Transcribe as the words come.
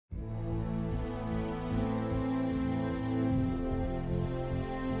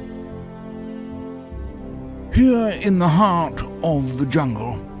Here in the heart of the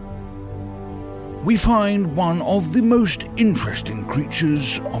jungle, we find one of the most interesting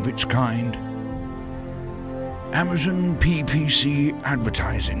creatures of its kind. Amazon PPC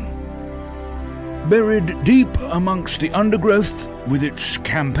advertising. Buried deep amongst the undergrowth with its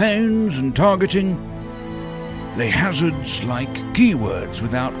campaigns and targeting, lay hazards like keywords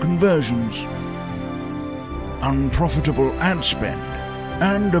without conversions, unprofitable ad spend,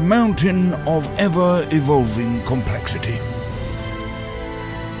 and a mountain of ever-evolving complexity.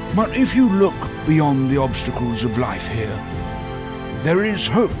 But if you look beyond the obstacles of life here, there is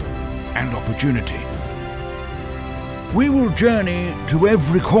hope and opportunity. We will journey to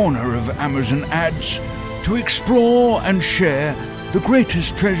every corner of Amazon ads to explore and share the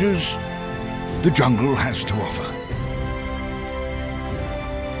greatest treasures the jungle has to offer.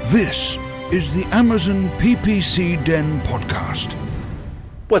 This is the Amazon PPC Den podcast.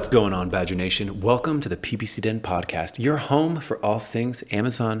 What's going on, Badger Nation? Welcome to the PPC Den podcast, your home for all things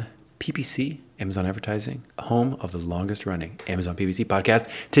Amazon PPC, Amazon advertising, home of the longest running Amazon PPC podcast.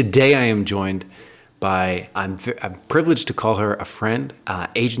 Today I am joined by, I'm privileged to call her a friend,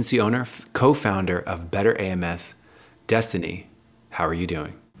 agency owner, co-founder of Better AMS, Destiny. How are you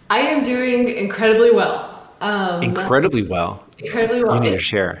doing? I am doing incredibly well. Incredibly well? Incredibly well. You need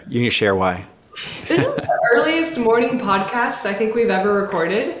to share why. This is the earliest morning podcast I think we've ever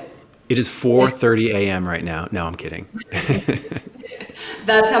recorded. It is 4:30 a.m. right now. No, I'm kidding.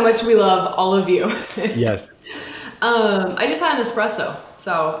 That's how much we love all of you. Yes. I just had an espresso,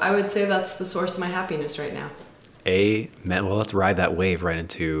 so I would say that's the source of my happiness right now. Amen. Well, let's ride that wave right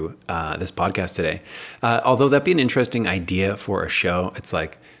into this podcast today. Although that'd be an interesting idea for a show. It's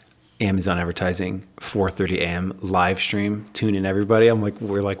like Amazon advertising, 4:30 a.m. live stream. Tune in, everybody.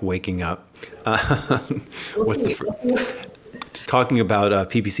 We're like waking up. Talking about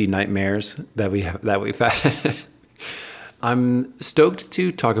PPC nightmares that we've had. I'm stoked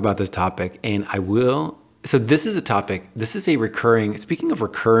to talk about this topic, and I will. So this is a topic. This is a recurring. Speaking of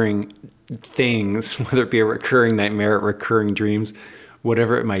recurring things, whether it be a recurring nightmare, recurring dreams,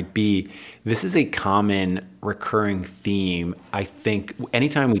 whatever it might be, this is a common recurring theme. I think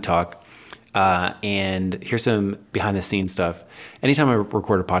anytime we talk, and here's some behind the scenes stuff. Anytime I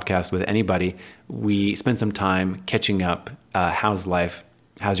record a podcast with anybody, we spend some time catching up. How's life?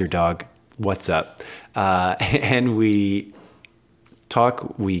 How's your dog? What's up? And we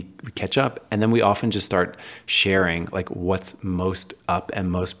talk, we catch up, and then we often just start sharing like what's most up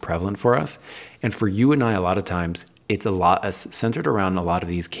and most prevalent for us. And for you and I, a lot of times, it's centered around a lot of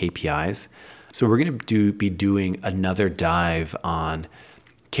these KPIs. So we're going to be doing another dive on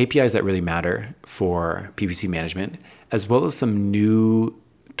KPIs that really matter for PPC management, as well as some new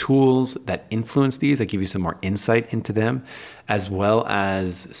tools that influence these, that give you some more insight into them, as well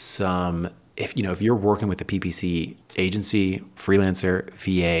as some, if you're working with a PPC agency, freelancer,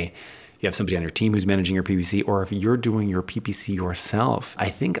 VA, you have somebody on your team who's managing your PPC, or if you're doing your PPC yourself, I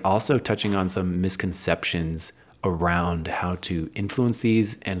think also touching on some misconceptions around how to influence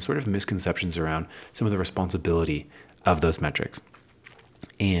these and sort of misconceptions around some of the responsibility of those metrics.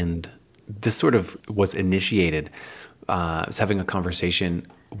 And this sort of was initiated. I was having a conversation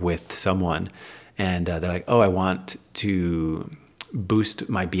with someone, and they're like, "Oh, I want to boost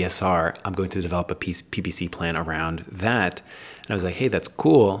my BSR. I'm going to develop a PPC plan around that." And I was like, "Hey, that's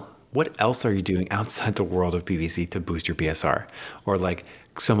cool. What else are you doing outside the world of PPC to boost your BSR?" Or like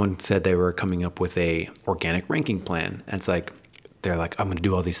someone said they were coming up with a organic ranking plan. And it's like, they're like, "I'm going to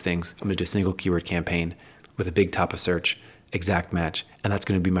do all these things. I'm going to do a single keyword campaign with a big top of search, exact match. And that's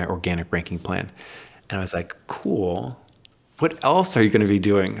going to be my organic ranking plan." And I was like, cool. What else are you going to be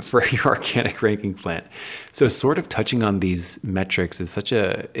doing for your organic ranking plan? So sort of touching on these metrics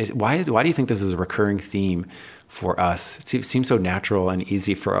is why do you think this is a recurring theme for us? It seems so natural and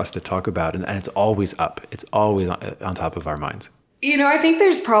easy for us to talk about, and it's always up. It's always on top of our minds. I think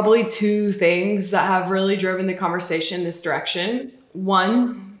there's probably two things that have really driven the conversation this direction.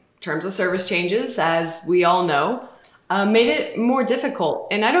 One, terms of service changes, as we all know, made it more difficult.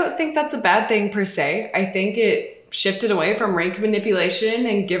 And I don't think that's a bad thing per se. I think it shifted away from rank manipulation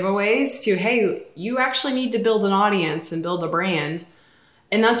and giveaways to, hey, you actually need to build an audience and build a brand.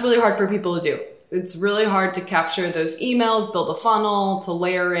 And that's really hard for people to do. It's really hard to capture those emails, build a funnel, to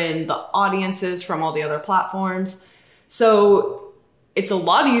layer in the audiences from all the other platforms. So it's a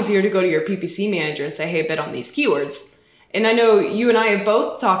lot easier to go to your PPC manager and say, hey, bid on these keywords. And I know you and I have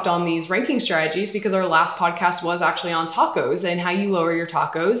both talked on these ranking strategies because our last podcast was actually on tacos and how you lower your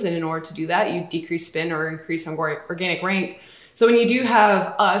tacos. And in order to do that, you decrease spin or increase on organic rank. So when you do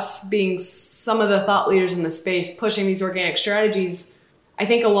have us being some of the thought leaders in the space pushing these organic strategies, I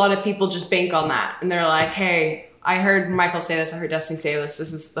think a lot of people just bank on that and they're like, hey, I heard Michael say this, I heard Destiny say this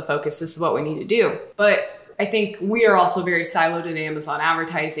is the focus, this is what we need to do. But I think we are also very siloed in Amazon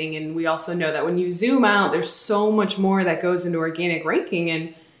advertising, and we also know that when you zoom out, there's so much more that goes into organic ranking.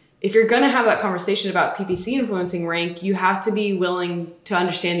 And if you're going to have that conversation about PPC influencing rank, you have to be willing to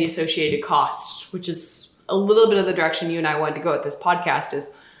understand the associated cost, which is a little bit of the direction you and I wanted to go with this podcast.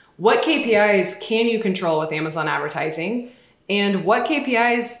 Is what KPIs can you control with Amazon advertising? And what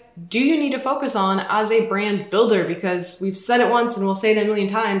KPIs do you need to focus on as a brand builder? Because we've said it once and we'll say it a million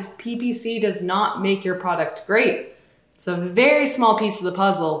times, PPC does not make your product great. It's a very small piece of the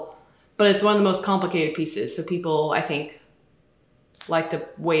puzzle, but it's one of the most complicated pieces. So people, I think, like to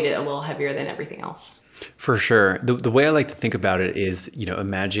weight it a little heavier than everything else. For sure. The way I like to think about it is,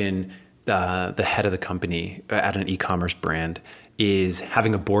 imagine the head of the company at an e-commerce brand is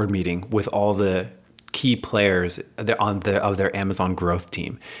having a board meeting with all the key players of their Amazon growth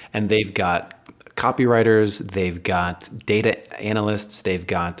team. And they've got copywriters, they've got data analysts, they've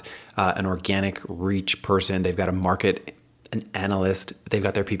got an organic reach person, they've got an analyst, they've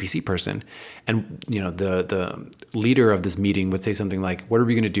got their PPC person. And the leader of this meeting would say something like, what are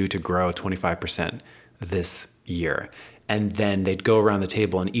we going to do to grow 25% this year? And then they'd go around the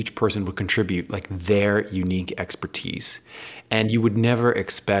table and each person would contribute like their unique expertise. And you would never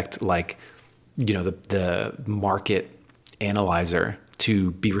expect the market analyzer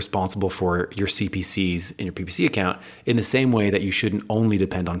to be responsible for your CPCs in your PPC account in the same way that you shouldn't only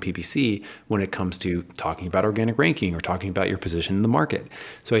depend on PPC when it comes to talking about organic ranking or talking about your position in the market.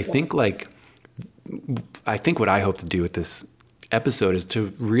 So I think what I hope to do with this episode is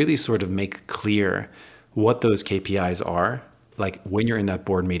to really sort of make clear what those KPIs are, like when you're in that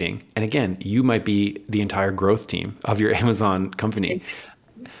board meeting. And again, you might be the entire growth team of your Amazon company.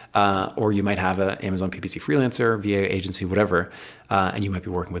 Or you might have an Amazon PPC freelancer, VA agency, whatever, and you might be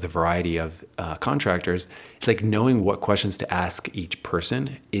working with a variety of contractors. It's like knowing what questions to ask each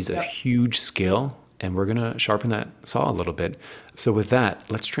person is a huge skill, and we're going to sharpen that saw a little bit. So with that,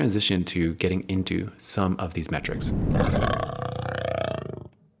 let's transition to getting into some of these metrics.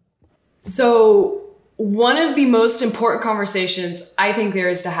 So one of the most important conversations I think there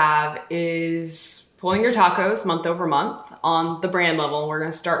is to have is pulling your tacos month over month on the brand level. We're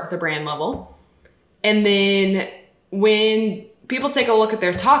going to start with the brand level. And then when people take a look at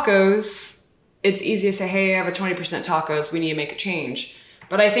their tacos, it's easy to say, hey, I have a 20% tacos. We need to make a change.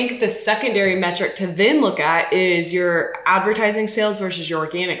 But I think the secondary metric to then look at is your advertising sales versus your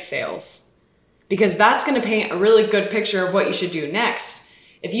organic sales, because that's going to paint a really good picture of what you should do next.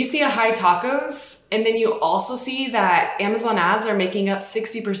 If you see a high tacos and then you also see that Amazon ads are making up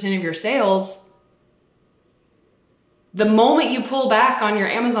 60% of your sales, the moment you pull back on your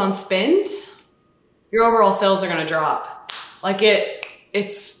Amazon spend, your overall sales are going to drop.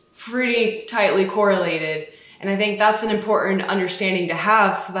 It's pretty tightly correlated. And I think that's an important understanding to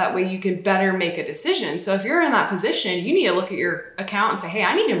have so that way you can better make a decision. So if you're in that position, you need to look at your account and say, hey,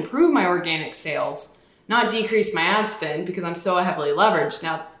 I need to improve my organic sales, not decrease my ad spend because I'm so heavily leveraged.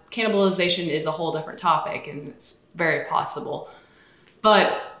 Now, cannibalization is a whole different topic and it's very possible.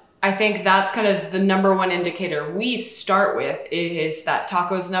 But I think that's kind of the number one indicator we start with is that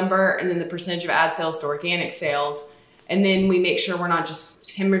tacos number and then the percentage of ad sales to organic sales. And then we make sure we're not just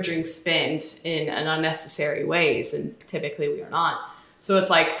hemorrhaging spend in an unnecessary ways. And typically we are not. So it's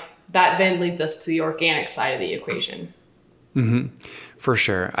like that then leads us to the organic side of the equation. Mm-hmm. For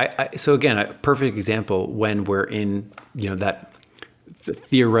sure. So again, a perfect example when we're in, that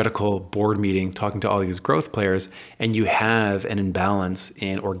theoretical board meeting talking to all these growth players and you have an imbalance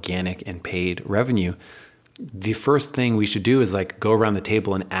in organic and paid revenue, the first thing we should do is go around the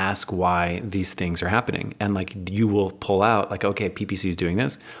table and ask why these things are happening. And you will pull out okay, PPC is doing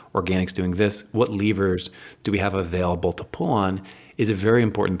this, organic's doing this. What levers do we have available to pull on is a very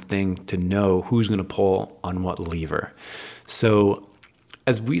important thing to know who's going to pull on what lever. So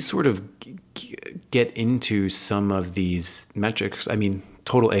as we sort of get into some of these metrics,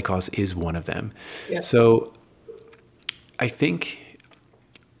 total ACoS is one of them. Yeah. So I think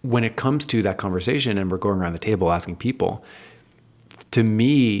when it comes to that conversation and we're going around the table asking people, to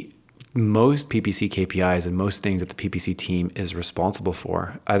me, most PPC KPIs and most things that the PPC team is responsible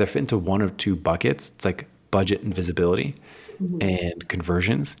for either fit into one of two buckets. It's budget and visibility and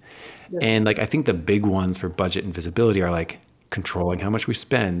conversions. Yeah. And I think the big ones for budget and visibility are controlling how much we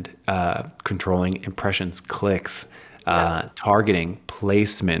spend, controlling impressions, clicks, targeting,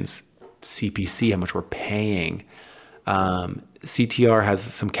 placements, CPC, how much we're paying. CTR has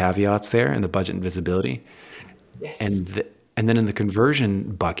some caveats there in the budget and visibility. Yes. And then in the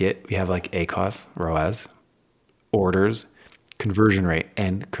conversion bucket, we have ACoS, ROAS, orders, conversion rate.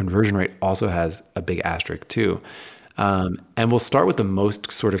 And conversion rate also has a big asterisk too. And we'll start with the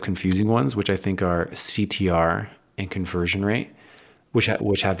most sort of confusing ones, which I think are CTR and conversion rate, which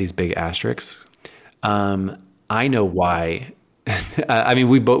have these big asterisks. I know why. I mean,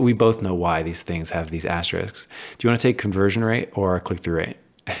 we both know why these things have these asterisks. Do you want to take conversion rate or click-through rate?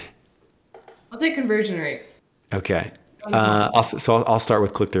 I'll take conversion rate. Okay. I'll start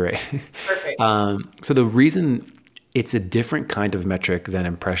with click-through rate. Perfect. So the reason it's a different kind of metric than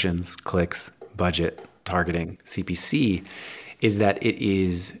impressions, clicks, budget, targeting, CPC, is that it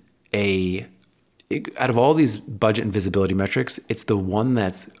is out of all these budget and visibility metrics, it's the one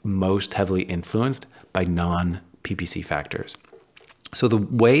that's most heavily influenced by non-PPC factors. So the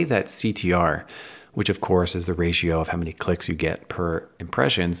way that CTR, which of course is the ratio of how many clicks you get per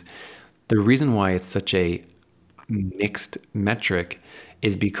impressions, the reason why it's such a mixed metric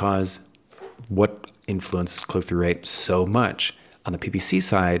is because what influences click-through rate so much. On the PPC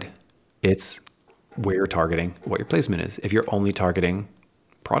side, it's where you're targeting, what your placement is. If you're only targeting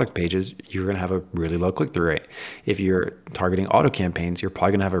product pages, you're going to have a really low click-through rate. If you're targeting auto campaigns, you're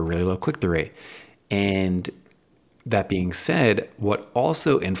probably going to have a really low click-through rate. And that being said, what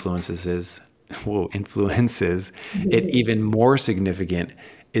also influences it even more significant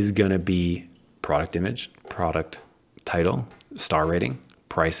is going to be product image, product title, star rating,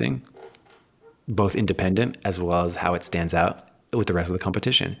 pricing, both independent as well as how it stands out with the rest of the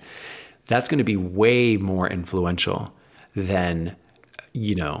competition. That's going to be way more influential than,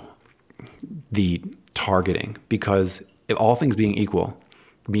 the targeting, because if all things being equal,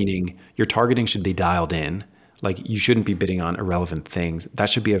 meaning your targeting should be dialed in, like you shouldn't be bidding on irrelevant things. That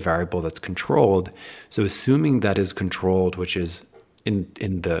should be a variable that's controlled. So assuming that is controlled, which is in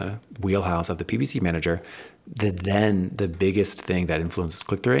the wheelhouse of the PPC manager, then the biggest thing that influences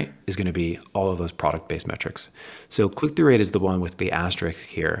click-through rate is going to be all of those product-based metrics. So click-through rate is the one with the asterisk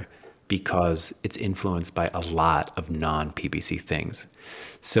here because it's influenced by a lot of non-PPC things.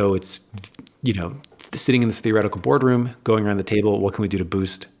 So it's, sitting in this theoretical boardroom, going around the table, what can we do to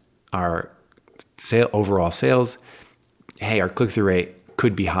boost our overall sales? Hey, our click-through rate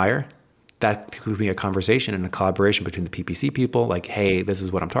could be higher. That could be a conversation and a collaboration between the PPC people, like, hey, this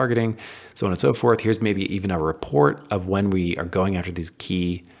is what I'm targeting, so on and so forth. Here's maybe even a report of when we are going after these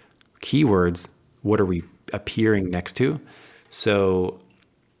keywords, what are we appearing next to? So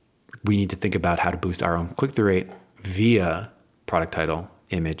we need to think about how to boost our own click-through rate via product title,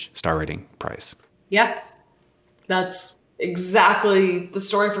 image, star rating, price. Yeah, that's exactly the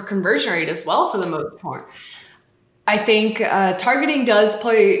story for conversion rate as well, for the most part. I think targeting does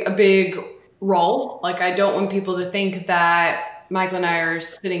play a big role. Like, I don't want people to think that Michael and I are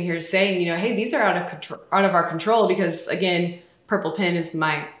sitting here saying, hey, these are out of our control, because again, purple pen is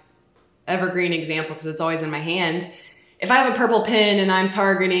my evergreen example because it's always in my hand. If I have a purple pen and I'm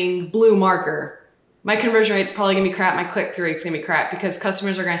targeting blue marker, my conversion rate's probably gonna be crap. My click-through rate's gonna be crap because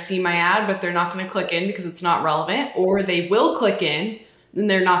customers are gonna see my ad, but they're not gonna click in because it's not relevant, or they will click in and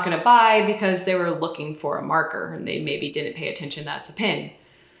they're not gonna buy because they were looking for a marker and they maybe didn't pay attention that's a pen.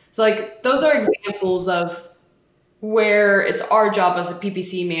 So like, those are examples of where it's our job as a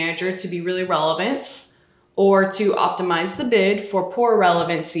PPC manager to be really relevant or to optimize the bid for poor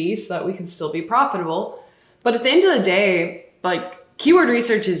relevancy so that we can still be profitable. But at the end of the day, like, keyword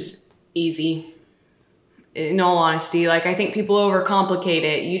research is easy. In all honesty, like, I think people overcomplicate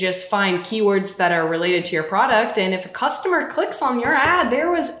it. You just find keywords that are related to your product, and if a customer clicks on your ad,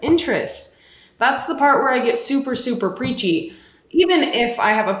 there was interest. That's the part where I get super, super preachy. Even if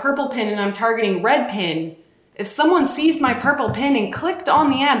I have a purple pen and I'm targeting red pen, if someone sees my purple pen and clicked on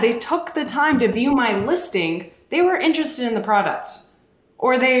the ad, they took the time to view my listing, they were interested in the product.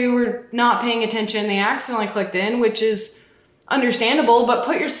 Or they were not paying attention, they accidentally clicked in, which is understandable, but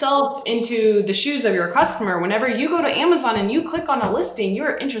put yourself into the shoes of your customer. Whenever you go to Amazon and you click on a listing,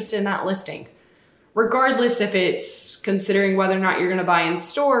 you're interested in that listing. Regardless if it's considering whether or not you're gonna buy in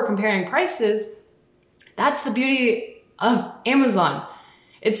store, comparing prices, that's the beauty of Amazon.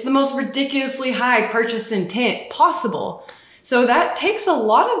 It's the most ridiculously high purchase intent possible. So that takes a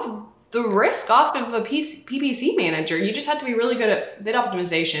lot of the risk off of a PPC manager. You just have to be really good at bid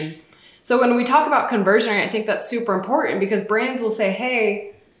optimization. So when we talk about conversion rate, I think that's super important because brands will say,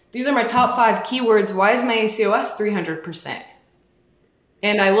 hey, these are my top 5 keywords. Why is my ACOS 300%?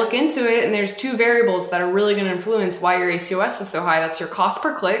 And I look into it and there's 2 variables that are really going to influence why your ACOS is so high. That's your cost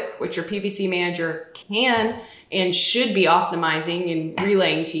per click, which your PPC manager can and should be optimizing and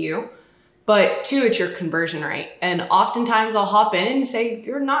relaying to you. But 2, it's your conversion rate. And oftentimes I'll hop in and say,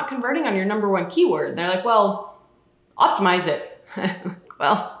 you're not converting on your number 1 keyword. And they're like, well, optimize it.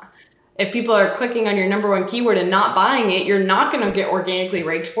 Well, If people are clicking on your number one keyword and not buying it, you're not going to get organically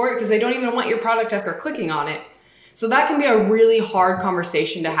ranked for it because they don't even want your product after clicking on it. So that can be a really hard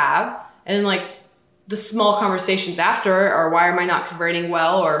conversation to have. And like the small conversations after are, why am I not converting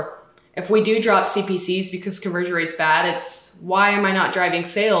well? Or if we do drop CPCs because conversion rate's bad, it's why am I not driving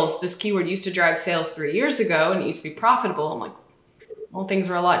sales? This keyword used to drive sales 3 years ago and it used to be profitable. I'm like, well, things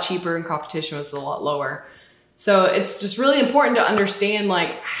were a lot cheaper and competition was a lot lower. So it's just really important to understand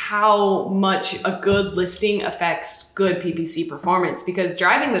like how much a good listing affects good PPC performance, because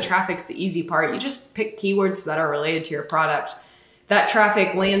driving the traffic's the easy part. You just pick keywords that are related to your product. That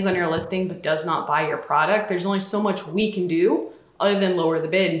traffic lands on your listing but does not buy your product. There's only so much we can do other than lower the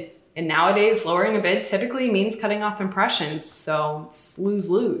bid. And nowadays, lowering a bid typically means cutting off impressions. So it's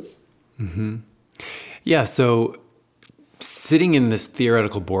lose-lose. Mm-hmm. Yeah, so sitting in this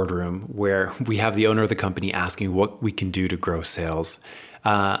theoretical boardroom where we have the owner of the company asking what we can do to grow sales,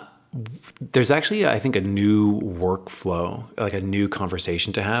 there's actually, I think, a new workflow, like a new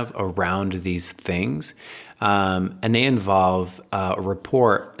conversation to have around these things. And they involve a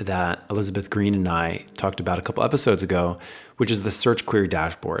report that Elizabeth Green and I talked about a couple episodes ago, which is the Search Query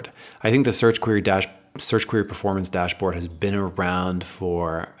Dashboard. I think the Search Query Performance Dashboard has been around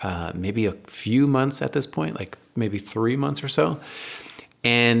for maybe a few months at this point, like maybe 3 months or so.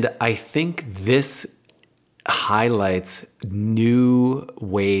 And I think this highlights new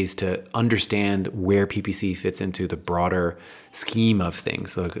ways to understand where PPC fits into the broader scheme of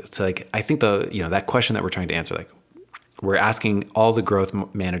things. So it's like, I think that question that we're trying to answer, like we're asking all the growth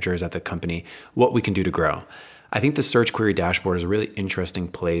managers at the company what we can do to grow. I think the Search Query Dashboard is a really interesting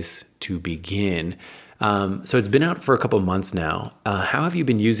place to begin. So it's been out for a couple of months now. How have you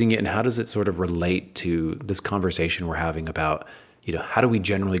been using it, and how does it sort of relate to this conversation we're having about, how do we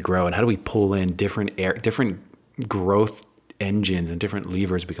generally grow and how do we pull in different growth engines and different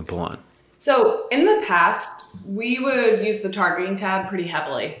levers we can pull on? So in the past, we would use the targeting tab pretty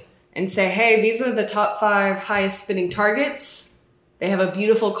heavily and say, hey, these are the top 5 highest spending targets. They have a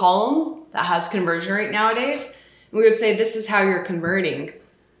beautiful column that has conversion rate nowadays. And we would say, this is how you're converting.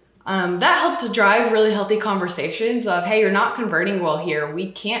 That helped to drive really healthy conversations of, hey, you're not converting well here.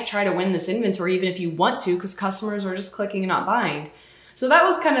 We can't try to win this inventory even if you want to, because customers are just clicking and not buying. So that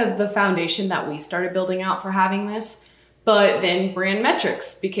was kind of the foundation that we started building out for having this. But then brand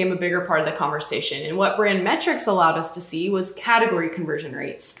metrics became a bigger part of the conversation. And what brand metrics allowed us to see was category conversion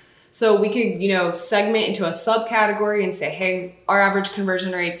rates. So we could, segment into a subcategory and say, hey, our average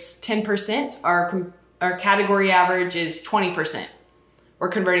conversion rate's 10%. Our category average is 20%. We're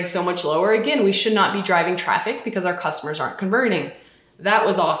converting so much lower. Again, we should not be driving traffic because our customers aren't converting. That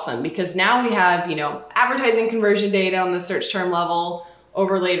was awesome because now we have, advertising conversion data on the search term level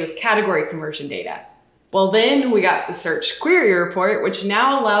overlaid with category conversion data. Well, then we got the search query report, which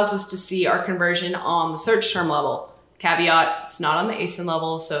now allows us to see our conversion on the search term level. Caveat, it's not on the ASIN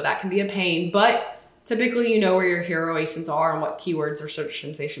level, so that can be a pain, but typically you know where your hero ASINs are and what keywords or search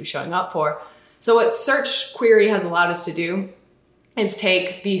terms they should be showing up for. So what search query has allowed us to do is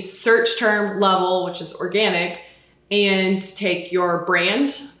take the search term level, which is organic, and take your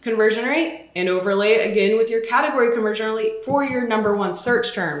brand conversion rate and overlay it again with your category conversion rate for your number one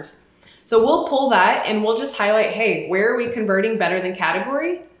search terms. So we'll pull that and we'll just highlight, hey, where are we converting better than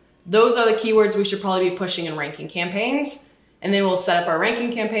category? Those are the keywords we should probably be pushing in ranking campaigns. And then we'll set up our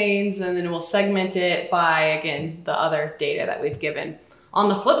ranking campaigns and then we'll segment it by, again, the other data that we've given. On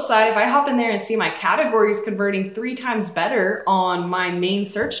the flip side, if I hop in there and see my categories converting 3 times better on my main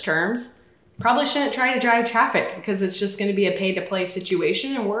search terms, probably shouldn't try to drive traffic because it's just going to be a pay-to-play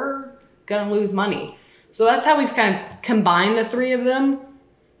situation and we're going to lose money. So that's how we've kind of combined the 3 of them.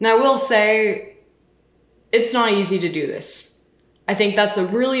 And I will say it's not easy to do this. I think that's a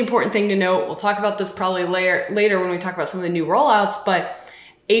really important thing to note. We'll talk about this probably later when we talk about some of the new rollouts, but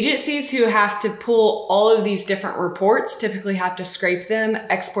agencies who have to pull all of these different reports typically have to scrape them,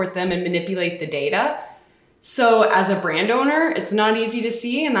 export them, and manipulate the data. So as a brand owner, it's not easy to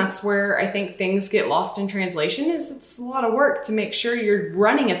see, and that's where I think things get lost in translation. Is it's a lot of work to make sure you're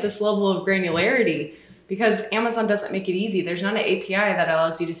running at this level of granularity because Amazon doesn't make it easy. There's not an API that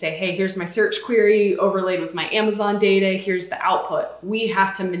allows you to say, hey, here's my search query overlaid with my Amazon data, here's the output. We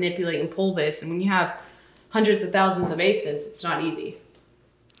have to manipulate and pull this, and when you have hundreds of thousands of ASINs, it's not easy.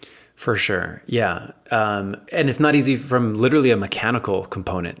 For sure. Yeah. And it's not easy from literally a mechanical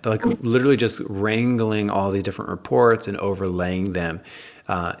component, like literally just wrangling all the different reports and overlaying them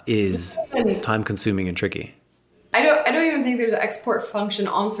is time consuming and tricky. I don't even think there's an export function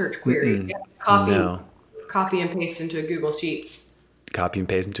on search query. You have to copy and paste into a Google Sheets. copy and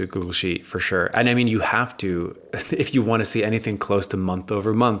paste into a Google Sheet for sure. And I mean, you have to, if you want to see anything close to month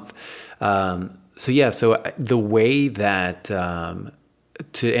over month. So the way that,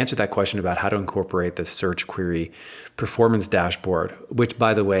 to answer that question about how to incorporate the search query performance dashboard, which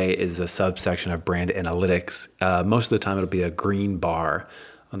by the way is a subsection of brand analytics. Most of the time it'll be a green bar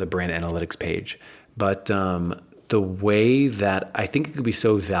on the brand analytics page. But the way that I think it could be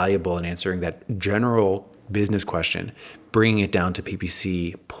so valuable in answering that general business question, bringing it down to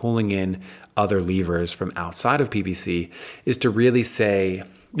PPC, pulling in other levers from outside of PPC, is to really say,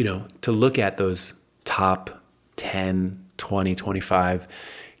 to look at those top 10, 20, 25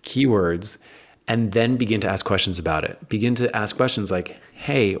 keywords and then begin to ask questions about it. Begin to ask questions like,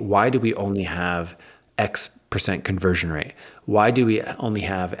 hey, why do we only have X% conversion rate? Why do we only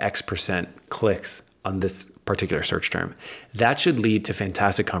have X% clicks on this particular search term? That should lead to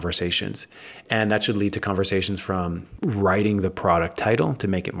fantastic conversations. And that should lead to conversations from writing the product title to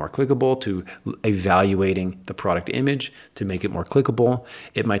make it more clickable, to evaluating the product image to make it more clickable.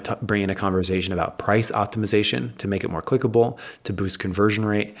 It might bring in a conversation about price optimization to make it more clickable, to boost conversion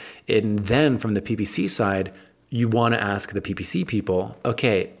rate. And then from the PPC side, you want to ask the PPC people,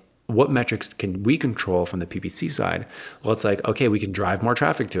 okay, what metrics can we control from the PPC side? Well, it's like, okay, we can drive more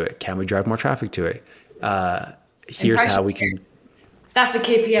traffic to it. Can we drive more traffic to it? Here's how we can. That's a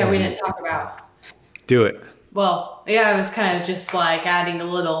KPI we didn't talk about. Do it. Well, yeah, I was kind of just like adding a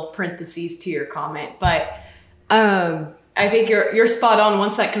little parentheses to your comment, but I think you're spot on.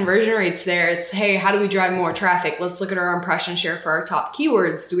 Once that conversion rate's there, it's, hey, how do we drive more traffic? Let's look at our impression share for our top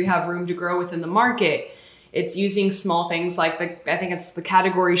keywords. Do we have room to grow within the market? It's using small things like I think it's the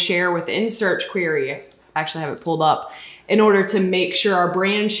category share within search query. I actually have it pulled up in order to make sure our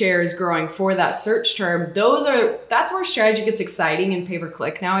brand share is growing for that search term. That's where strategy gets exciting in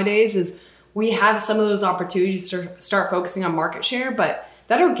pay-per-click nowadays, is we have some of those opportunities to start focusing on market share, but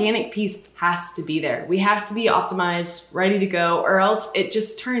that organic piece has to be there. We have to be optimized, ready to go, or else it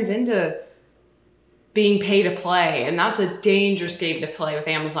just turns into being pay to play. And that's a dangerous game to play with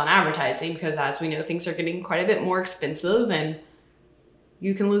Amazon advertising, because as we know, things are getting quite a bit more expensive and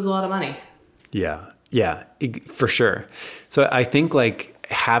you can lose a lot of money. Yeah, for sure. So I think like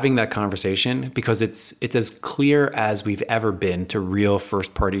having that conversation, because it's as clear as we've ever been to real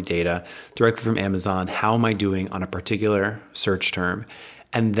first party data directly from Amazon. How am I doing on a particular search term?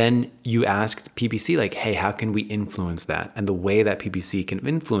 And then you ask PPC like, hey, how can we influence that? And the way that PPC can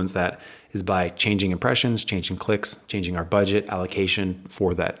influence that is by changing impressions, changing clicks, changing our budget allocation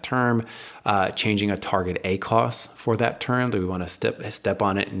for that term, changing a target ACoS for that term. Do we want to step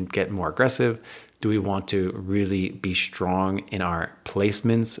on it and get more aggressive? Do we want to really be strong in our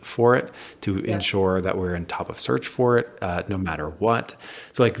placements for it to ensure that we're in top of search for it, no matter what?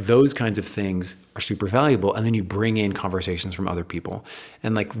 So like those kinds of things are super valuable. And then you bring in conversations from other people.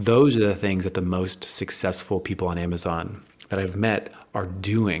 And like those are the things that the most successful people on Amazon that I've met are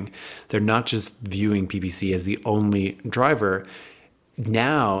doing. They're not just viewing PPC as the only driver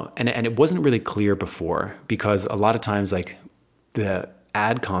now. And it wasn't really clear before, because a lot of times like the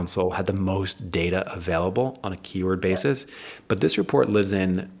ad console had the most data available on a keyword basis, but this report lives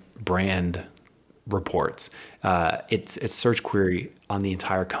in brand reports. It's search query on the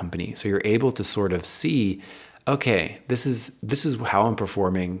entire company. So you're able to sort of see, okay, this is how I'm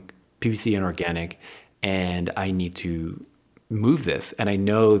performing PPC and organic, and I need to move this. And I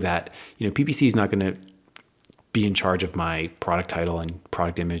know that, PPC is not going to be in charge of my product title and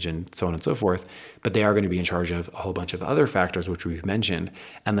product image and so on and so forth, but they are going to be in charge of a whole bunch of other factors, which we've mentioned.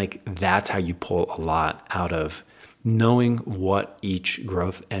 And like, that's how you pull a lot out of knowing what each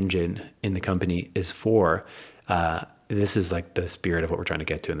growth engine in the company is for. This is like the spirit of what we're trying to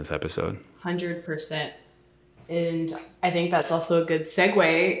get to in this episode. 100%. And I think that's also a good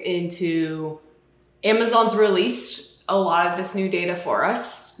segue into Amazon's released a lot of this new data for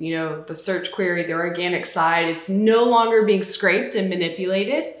us. The search query, the organic side, it's no longer being scraped and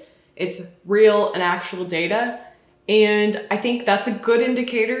manipulated. It's real and actual data. And I think that's a good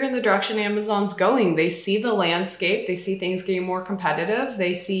indicator in the direction Amazon's going. They see the landscape. They see things getting more competitive.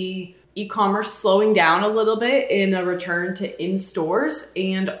 They see e-commerce slowing down a little bit in a return to in-stores.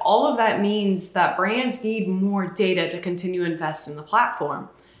 And all of that means that brands need more data to continue to invest in the platform.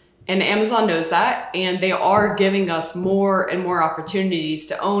 And Amazon knows that, and they are giving us more and more opportunities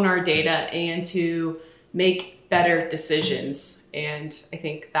to own our data and to make better decisions. And I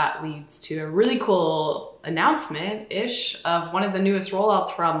think that leads to a really cool announcement-ish of one of the newest rollouts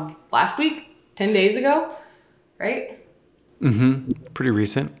from last week, 10 days ago, right? Mm-hmm. Pretty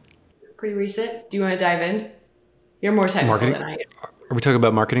recent. Do you want to dive in? You're more technical than I am. Are we talking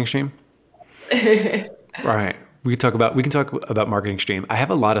about Marketing Stream? Right. We can talk about Marketing Stream. I have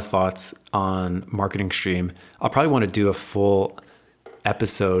a lot of thoughts on Marketing Stream. I'll probably want to do a full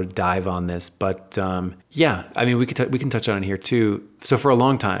episode dive on this, but yeah, I mean, we can touch on it here too. So for a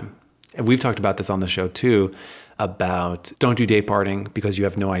long time, and we've talked about this on the show too, about don't do day parting because you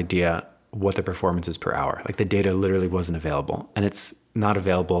have no idea what the performance is per hour. Like the data literally wasn't available, and it's not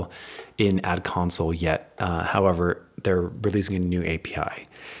available in Ad Console yet. However, they're releasing a new API,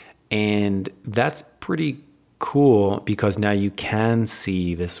 and that's pretty cool because now you can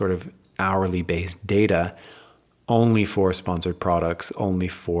see this sort of hourly based data only for sponsored products, only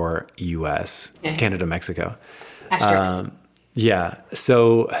for US, Canada, Mexico. Yeah.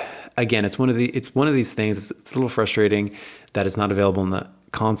 So again, it's one of these things. It's a little frustrating that it's not available in the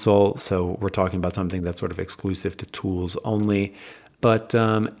console. So we're talking about something that's sort of exclusive to tools only. But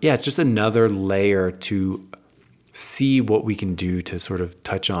yeah, it's just another layer to see what we can do to sort of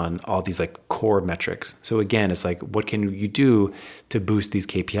touch on all these like core metrics. So again, it's like, what can you do to boost these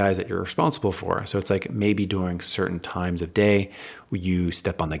KPIs that you're responsible for? So it's like maybe during certain times of day, you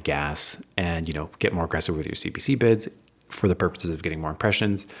step on the gas and, get more aggressive with your CPC bids for the purposes of getting more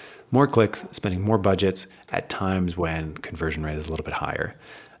impressions, more clicks, spending more budgets at times when conversion rate is a little bit higher.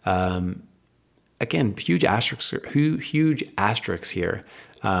 Again, huge asterisks here.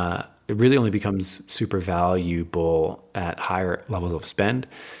 It really only becomes super valuable at higher levels of spend.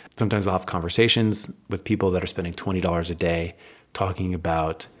 Sometimes I'll have conversations with people that are spending $20 a day talking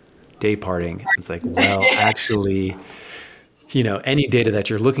about day parting. It's like, well, actually, any data that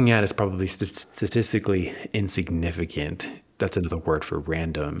you're looking at is probably statistically insignificant. That's another word for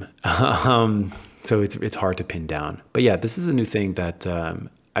random. So it's hard to pin down. But yeah, this is a new thing that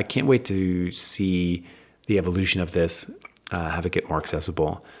I can't wait to see the evolution of this, have it get more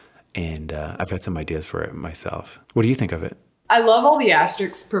accessible. And I've got some ideas for it myself. What do you think of it? I love all the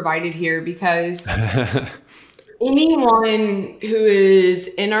asterisks provided here because anyone who is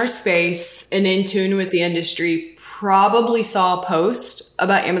in our space and in tune with the industry probably saw a post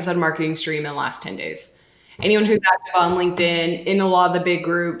about Amazon Marketing Stream in the last 10 days. Anyone who's active on LinkedIn, in a lot of the big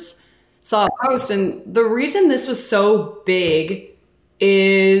groups, saw a post. And the reason this was so big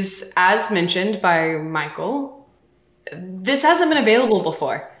is, as mentioned by Michael, this hasn't been available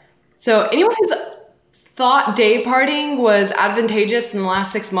before. So anyone who's thought day parting was advantageous in the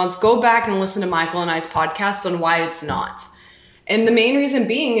last 6 months, go back and listen to Michael and I's podcast on why it's not. And the main reason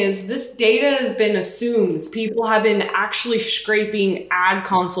being is this data has been assumed. People have been actually scraping Ad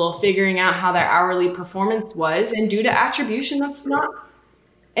Console, figuring out how their hourly performance was. And due to attribution, that's not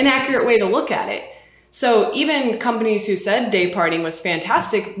an accurate way to look at it. So even companies who said day parting was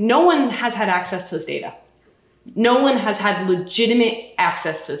fantastic, no one has had access to this data. No one has had legitimate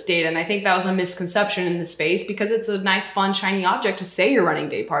access to this data. And I think that was a misconception in the space because it's a nice, fun, shiny object to say you're running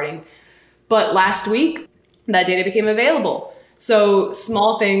day parting. But last week, that data became available. So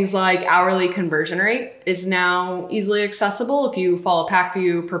small things like hourly conversion rate is now easily accessible. If you follow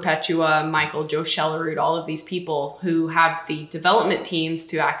PackView, Perpetua, Michael, Joe Schellerud, all of these people who have the development teams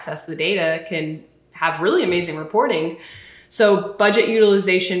to access the data can have really amazing reporting. So budget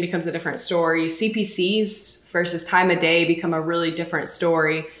utilization becomes a different story. CPCs versus time of day become a really different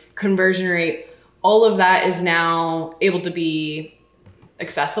story. Conversion rate, all of that is now able to be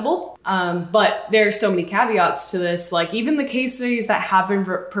accessible. But there are so many caveats to this. Like even the case studies that have been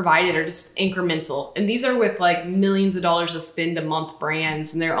provided are just incremental. And these are with like millions of dollars of spend a month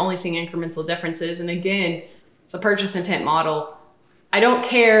brands, and they're only seeing incremental differences. And again, it's a purchase intent model. I don't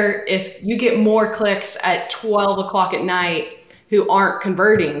care if you get more clicks at 12 o'clock at night who aren't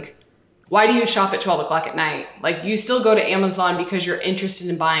converting. Why do you shop at 12 o'clock at night? Like you still go to Amazon because you're interested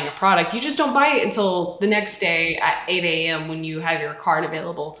in buying a product. You just don't buy it until the next day at 8 a.m. when you have your card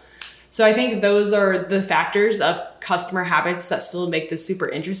available. So I think those are the factors of customer habits that still make this super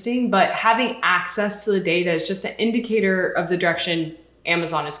interesting. But having access to the data is just an indicator of the direction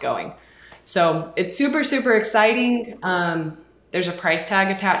Amazon is going. So it's super, super exciting. There's a price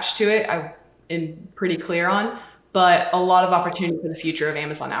tag attached to it. I am pretty clear on. But a lot of opportunity for the future of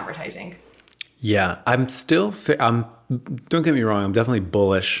Amazon advertising. Yeah, don't get me wrong, I'm definitely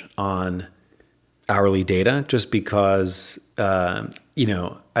bullish on hourly data just because, I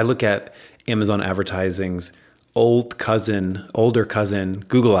look at Amazon advertising's older cousin,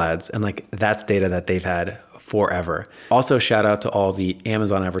 Google Ads, and like that's data that they've had forever. Also, shout out to all the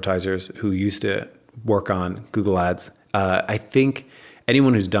Amazon advertisers who used to work on Google Ads. I think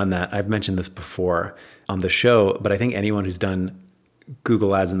anyone who's done that, I've mentioned this before on the show, but I think anyone who's done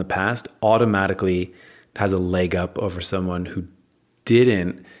Google Ads in the past automatically has a leg up over someone who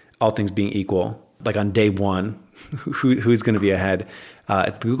didn't, all things being equal. Like on day one, who's going to be ahead.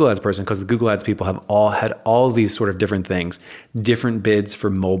 It's the Google Ads person, because the Google Ads people have all had all of these sort of different things, different bids for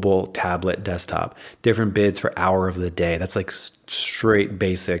mobile, tablet, desktop, different bids for hour of the day. That's like straight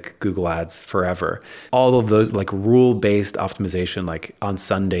basic Google Ads forever. All of those like rule-based optimization, like on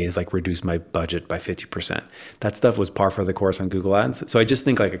Sundays, like reduce my budget by 50%. That stuff was par for the course on Google Ads. So I just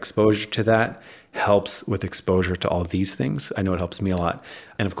think like exposure to that helps with exposure to all these things. I know it helps me a lot.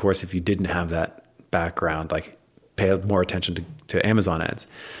 And of course, if you didn't have that background, like pay more attention to Amazon ads.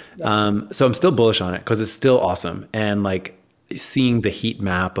 So I'm still bullish on it because it's still awesome. And like seeing the heat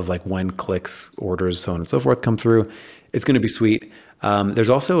map of like when clicks, orders, so on and so forth come through, it's going to be sweet. There's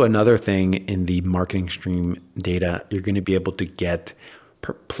also another thing in the marketing stream data. You're going to be able to get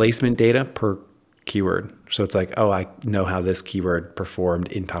placement data per keyword. So it's like, oh, I know how this keyword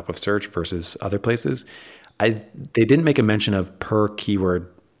performed in top of search versus other places. They didn't make a mention of per keyword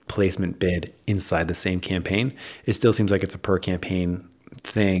placement bid inside the same campaign. It still seems like it's a per campaign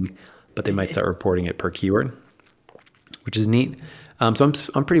thing, but they might start reporting it per keyword, which is neat. So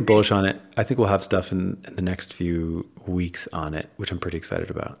I'm pretty bullish on it. I think we'll have stuff in the next few weeks on it, which I'm pretty excited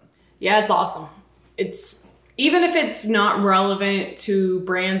about. Yeah, it's awesome. It's even if it's not relevant to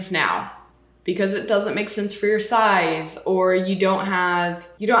brands now, because it doesn't make sense for your size, or you don't have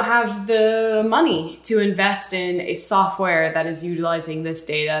the money to invest in a software that is utilizing this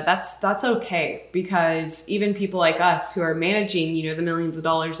data. That's okay, because even people like us who are managing, the millions of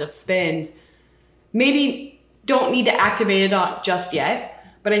dollars of spend, maybe don't need to activate it on just yet.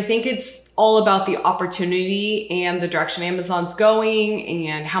 But I think it's all about the opportunity and the direction Amazon's going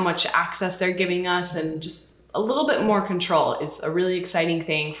and how much access they're giving us, and just a little bit more control is a really exciting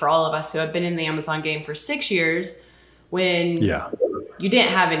thing for all of us who have been in the Amazon game for 6 years when you didn't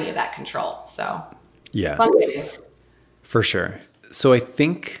have any of that control. So fun things. For sure. So I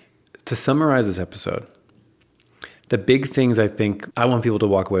think to summarize this episode, the big things I think I want people to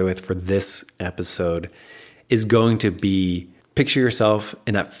walk away with for this episode is going to be, picture yourself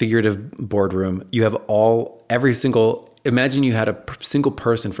in that figurative boardroom. You have imagine you had a single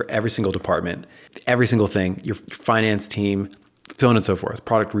person for every single department, every single thing, your finance team, so on and so forth,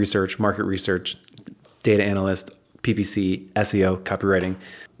 product research, market research, data analyst, PPC, SEO, copywriting,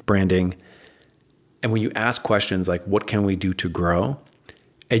 branding. And when you ask questions like, what can we do to grow?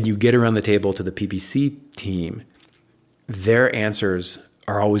 And you get around the table to the PPC team, their answers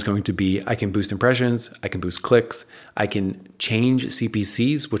are always going to be, I can boost impressions, I can boost clicks, I can change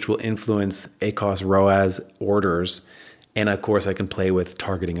CPCs, which will influence ACoS, ROAS, orders. And of course, I can play with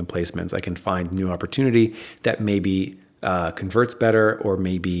targeting and placements. I can find new opportunity that maybe converts better, or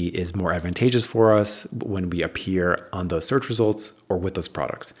maybe is more advantageous for us when we appear on those search results or with those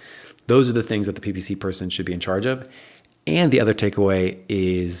products. Those are the things that the PPC person should be in charge of. And the other takeaway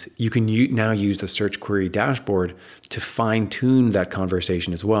is you can now use the search query dashboard to fine tune that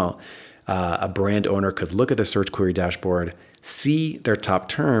conversation as well. A brand owner could look at the search query dashboard, see their top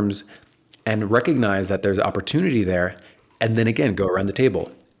terms, and recognize that there's opportunity there, and then again, go around the table.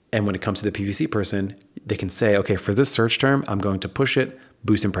 And when it comes to the PPC person, they can say, okay, for this search term, I'm going to push it,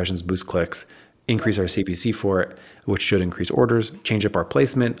 boost impressions, boost clicks, increase our CPC for it, which should increase orders, change up our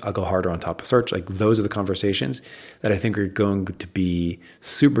placement, I'll go harder on top of search. Like, those are the conversations that I think are going to be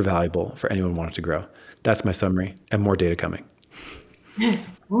super valuable for anyone wanting to grow. That's my summary, and more data coming.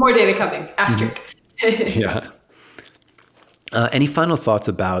 More data coming, asterisk. Yeah. Any final thoughts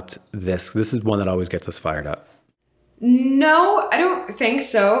about this? This is one that always gets us fired up. No, I don't think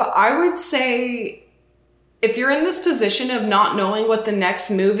so. I would say if you're in this position of not knowing what the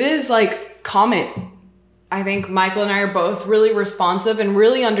next move is, like, comment. I think Michael and I are both really responsive and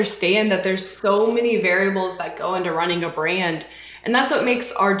really understand that there's so many variables that go into running a brand. And that's what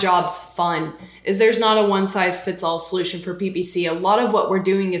makes our jobs fun, is there's not a one size fits all solution for PPC. A lot of what we're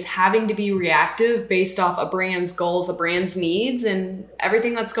doing is having to be reactive based off a brand's goals, a brand's needs, and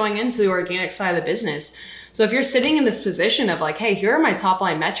everything that's going into the organic side of the business. So if you're sitting in this position of like, hey, here are my top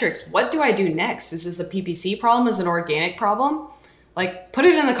line metrics, what do I do next? Is this a PPC problem? Is it an organic problem? Like, put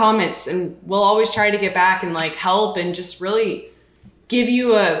it in the comments, and we'll always try to get back and like help and just really give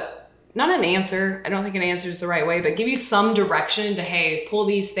you not an answer. I don't think an answer is the right way, but give you some direction to, hey, pull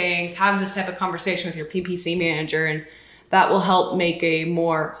these things, have this type of conversation with your PPC manager, and that will help make a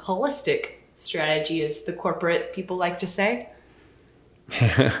more holistic strategy, as the corporate people like to say.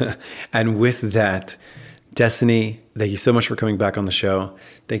 And with that, Destiny, thank you so much for coming back on the show.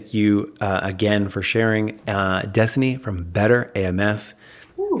 Thank you again for sharing. Destiny from Better AMS.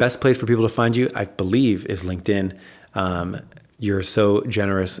 Ooh. Best place for people to find you, I believe, is LinkedIn. You're so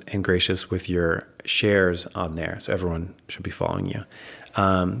generous and gracious with your shares on there, so everyone should be following you.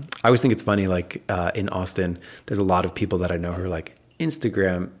 I always think it's funny, like in Austin, there's a lot of people that I know who are like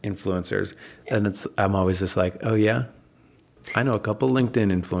Instagram influencers. And I'm always just like, oh yeah, I know a couple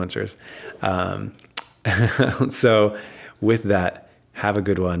LinkedIn influencers. So with that, have a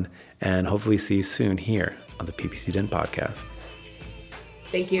good one, and hopefully see you soon here on the PPC Den podcast.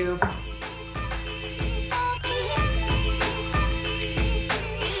 Thank you.